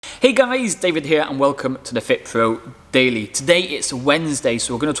Hey guys, David here and welcome to the Fit Pro Daily. Today it's Wednesday,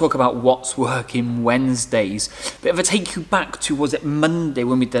 so we're going to talk about what's working Wednesdays. But if I take you back to, was it Monday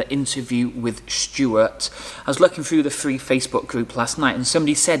when we did an interview with Stuart? I was looking through the free Facebook group last night and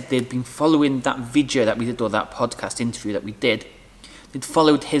somebody said they'd been following that video that we did, or that podcast interview that we did. They'd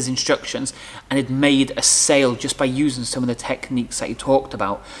followed his instructions and had made a sale just by using some of the techniques that he talked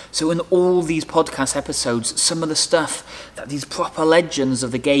about. So in all these podcast episodes, some of the stuff that these proper legends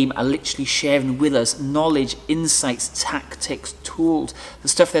of the game are literally sharing with us, knowledge, insights, tactics, tools, the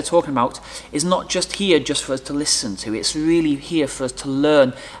stuff they're talking about is not just here just for us to listen to. It's really here for us to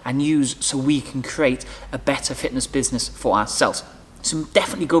learn and use so we can create a better fitness business for ourselves. So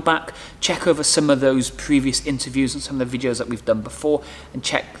definitely go back, check over some of those previous interviews and some of the videos that we've done before and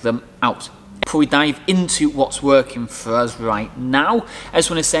check them out. Before we dive into what's working for us right now, I just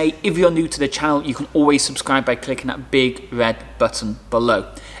want to say, if you're new to the channel, you can always subscribe by clicking that big red button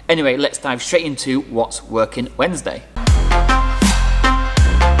below. Anyway, let's dive straight into what's working Wednesday.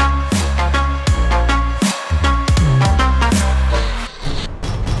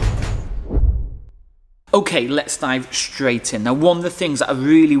 Okay, let's dive straight in. Now, one of the things that are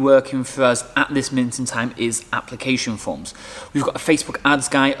really working for us at this minute in time is application forms. We've got a Facebook ads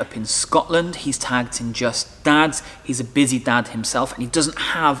guy up in Scotland. He's tagged in Just Dads. He's a busy dad himself and he doesn't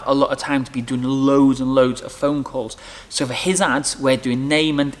have a lot of time to be doing loads and loads of phone calls. So for his ads, we're doing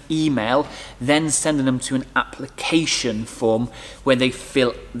name and email, then sending them to an application form where they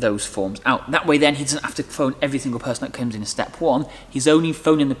fill those forms out. That way then he doesn't have to phone every single person that comes in step one. He's only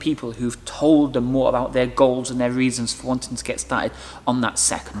phoning the people who've told them more about their goals and their reasons for wanting to get started on that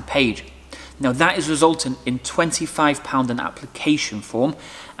second page. Now that is resulting in £25 an application form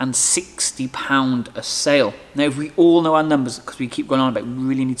and £60 a sale. Now if we all know our numbers, because we keep going on about it, we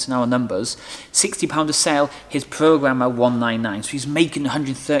really need to know our numbers, £60 a sale, his program are £199, so he's making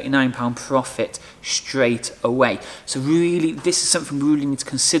 £139 profit straight away. So really, this is something we really need to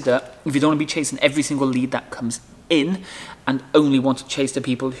consider if you don't want to be chasing every single lead that comes in and only want to chase the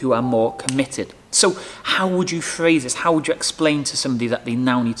people who are more committed. So how would you phrase this? How would you explain to somebody that they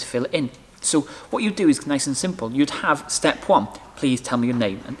now need to fill it in? So what you do is nice and simple. You'd have step one, please tell me your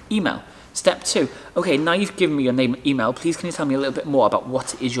name and email. Step two, okay, now you've given me your name and email, please can you tell me a little bit more about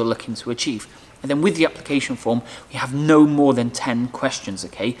what it is you're looking to achieve? And then with the application form, we have no more than 10 questions,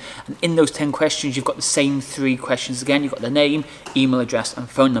 okay? And in those 10 questions, you've got the same 3 questions again. You've got the name, email address, and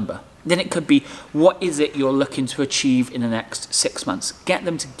phone number. Then it could be, what is it you're looking to achieve in the next 6 months? Get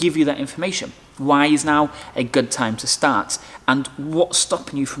them to give you that information. Why is now a good time to start? And what's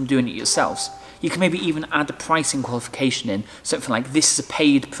stopping you from doing it yourselves? You can maybe even add a pricing qualification in, something like, this is a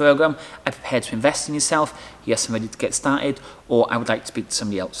paid program, I'm prepared to invest in yourself, yes, I'm ready to get started, or I would like to speak to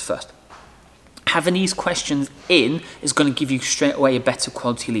somebody else first. Having these questions in is going to give you straight away a better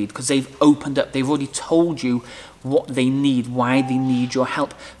quality lead because they've opened up, they've already told you what they need, why they need your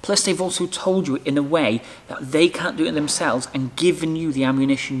help. Plus they've also told you in a way that they can't do it themselves and given you the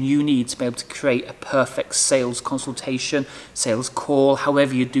ammunition you need to be able to create a perfect sales consultation, sales call,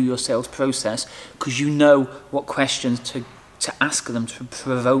 however you do your sales process, because you know what questions to ask them to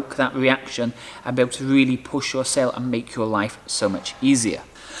provoke that reaction and be able to really push your sale and make your life so much easier.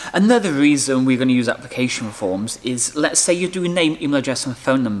 Another reason we're going to use application forms is, let's say you're doing name, email address and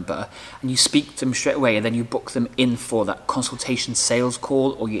phone number and you speak to them straight away and then you book them in for that consultation sales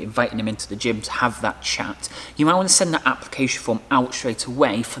call, or you're inviting them into the gym to have that chat. You might want to send that application form out straight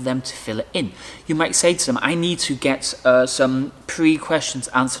away for them to fill it in. You might say to them, I need to get some pre-questions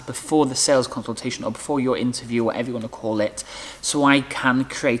answered before the sales consultation or before your interview, whatever you want to call it, so I can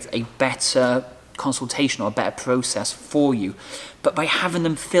create a better consultation or a better process for you. But by having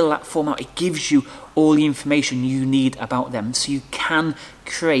them fill that form out, it gives you all the information you need about them, so you can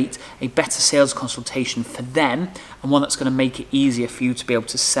create a better sales consultation for them and one that's going to make it easier for you to be able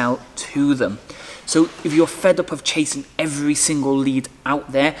to sell to them. So if you're fed up of chasing every single lead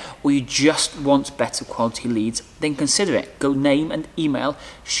out there, or you just want better quality leads, then consider it. Go name and email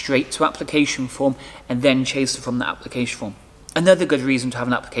straight to application form and then chase them from the application form. Another good reason to have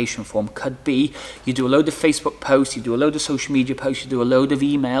an application form could be you do a load of Facebook posts, you do a load of social media posts, you do a load of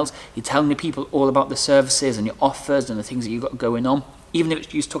emails, you're telling the people all about the services and your offers and the things that you've got going on. Even if it's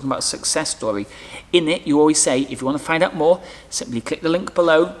just talking about a success story. In it, you always say, if you want to find out more, simply click the link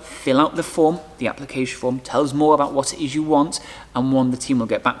below, fill out the form, the application form, tell us more about what it is you want, and one, the team will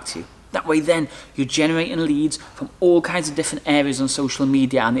get back to you. That way then, you're generating leads from all kinds of different areas on social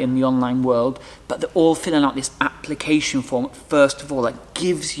media and in the online world, but they're all filling out this application form first of all that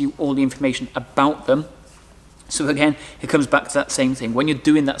gives you all the information about them. So again, it comes back to that same thing. When you're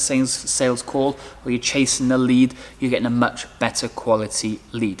doing that sales call or you're chasing the lead, you're getting a much better quality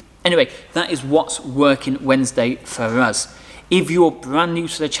lead. Anyway, that is what's working Wednesday for us. If you're brand new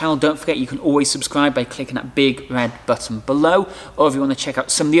to the channel, don't forget you can always subscribe by clicking that big red button below. Or if you want to check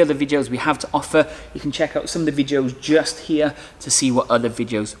out some of the other videos we have to offer, you can check out some of the videos just here to see what other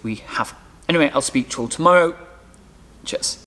videos we have. Anyway, I'll speak to you all tomorrow. Cheers.